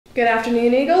Good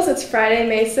afternoon, Eagles. It's Friday,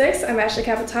 May 6th. I'm Ashley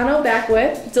Capitano, back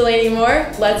with Delaney Moore.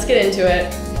 Let's get into it.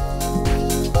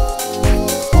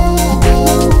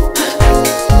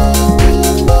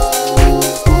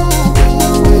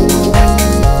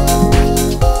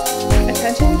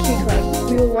 Attention Key Club.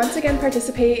 We will once again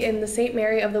participate in the St.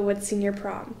 Mary of the Woods Senior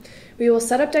Prom. We will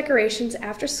set up decorations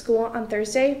after school on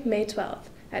Thursday, May 12th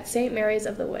at St. Mary's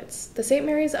of the Woods. The St.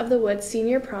 Mary's of the Woods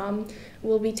Senior Prom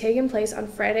will be taking place on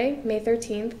Friday, May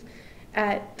 13th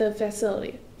at the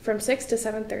facility from 6 to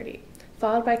 7:30,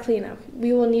 followed by cleanup.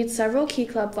 We will need several Key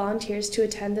Club volunteers to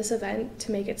attend this event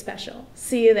to make it special.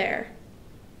 See you there.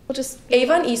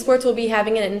 Avon Esports will be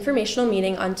having an informational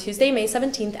meeting on Tuesday, May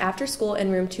 17th after school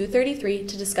in room 233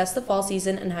 to discuss the fall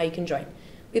season and how you can join.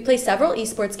 We play several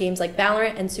esports games like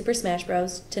Valorant and Super Smash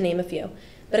Bros, to name a few,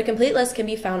 but a complete list can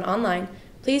be found online.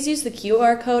 Please use the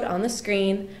QR code on the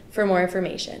screen for more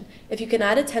information. If you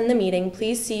cannot attend the meeting,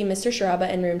 please see Mr. Sharaba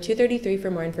in room 233 for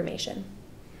more information.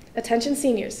 Attention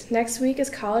seniors, next week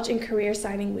is College and Career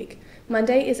Signing Week.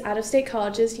 Monday is out-of-state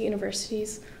colleges,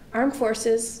 universities, armed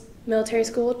forces, military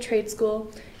school, trade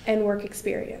school, and work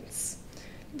experience.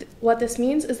 What this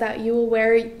means is that you will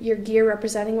wear your gear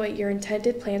representing what your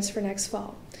intended plans for next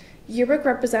fall. Yearbook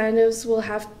representatives will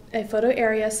have a photo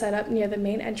area set up near the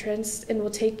main entrance and will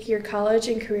take your college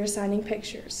and career signing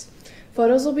pictures.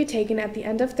 Photos will be taken at the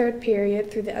end of third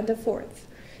period through the end of fourth.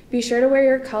 Be sure to wear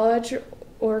your college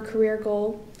or career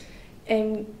goal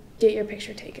and get your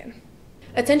picture taken.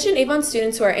 Attention Avon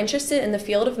students who are interested in the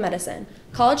field of medicine.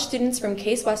 College students from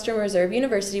Case Western Reserve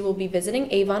University will be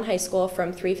visiting Avon High School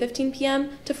from 3:15 p.m.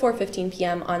 to 4:15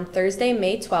 p.m. on Thursday,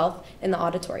 May 12th in the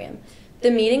auditorium. The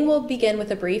meeting will begin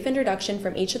with a brief introduction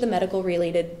from each of the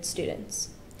medical-related students.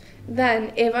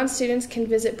 Then, Avon students can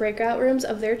visit breakout rooms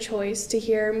of their choice to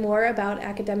hear more about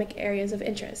academic areas of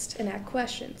interest and ask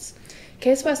questions.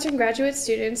 Case Western graduate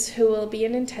students who will be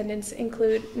in attendance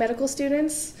include medical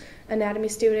students, anatomy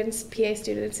students, PA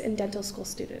students, and dental school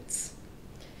students.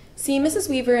 See Mrs.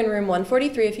 Weaver in room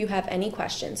 143 if you have any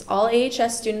questions. All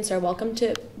AHS students are welcome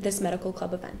to this medical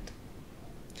club event.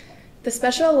 The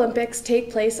Special Olympics take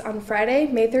place on Friday,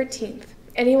 May 13th.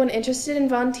 Anyone interested in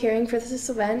volunteering for this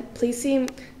event, please see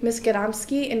Ms.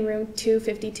 Gadomski in room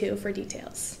 252 for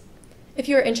details. If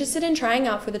you are interested in trying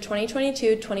out for the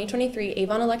 2022-2023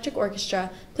 Avon Electric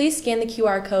Orchestra, please scan the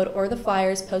QR code or the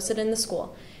flyers posted in the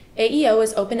school. AEO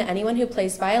is open to anyone who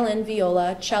plays violin,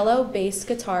 viola, cello, bass,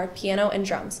 guitar, piano, and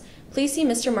drums. Please see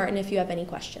Mr. Martin if you have any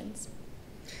questions.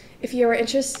 If you are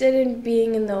interested in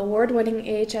being in the award-winning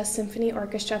AHS Symphony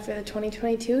Orchestra for the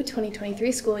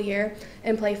 2022-2023 school year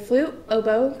and play flute,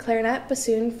 oboe, clarinet,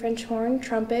 bassoon, French horn,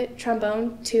 trumpet,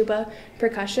 trombone, tuba,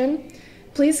 percussion,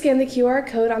 please scan the QR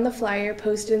code on the flyer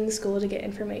posted in the school to get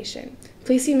information.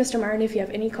 Please see Mr. Martin if you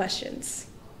have any questions.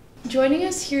 Joining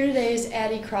us here today is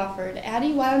Addie Crawford.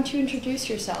 Addie, why don't you introduce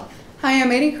yourself? Hi,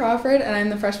 I'm Addie Crawford, and I'm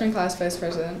the freshman class vice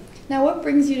president. Now, what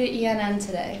brings you to ENN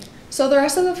today? So the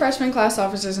rest of the freshman class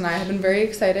officers and I have been very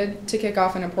excited to kick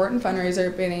off an important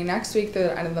fundraiser beginning next week through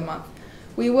the end of the month.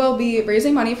 We will be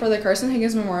raising money for the Carson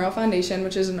Higgins Memorial Foundation,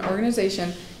 which is an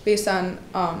organization based on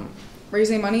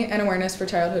raising money and awareness for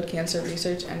childhood cancer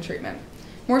research and treatment.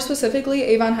 More specifically,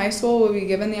 Avon High School will be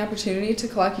given the opportunity to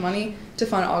collect money to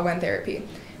fund augment therapy.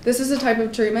 This is a type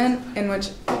of treatment in which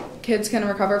kids can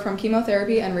recover from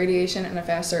chemotherapy and radiation in a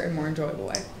faster and more enjoyable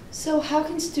way. So how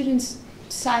can students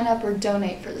sign up or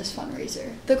donate for this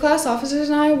fundraiser? The class officers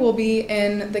and I will be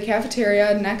in the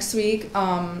cafeteria next week,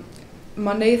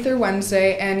 Monday through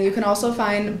Wednesday, and you can also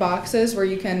find boxes where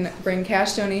you can bring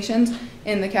cash donations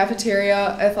in the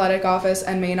cafeteria, athletic office,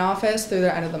 and main office through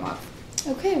the end of the month.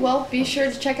 Okay, well, be sure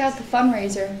to check out the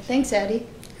fundraiser. Thanks, Addie.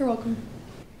 You're welcome.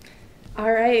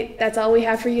 All right, that's all we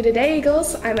have for you today,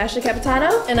 Eagles. I'm Ashley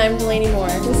Capitano. And I'm Delaney Moore.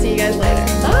 We'll see you guys later.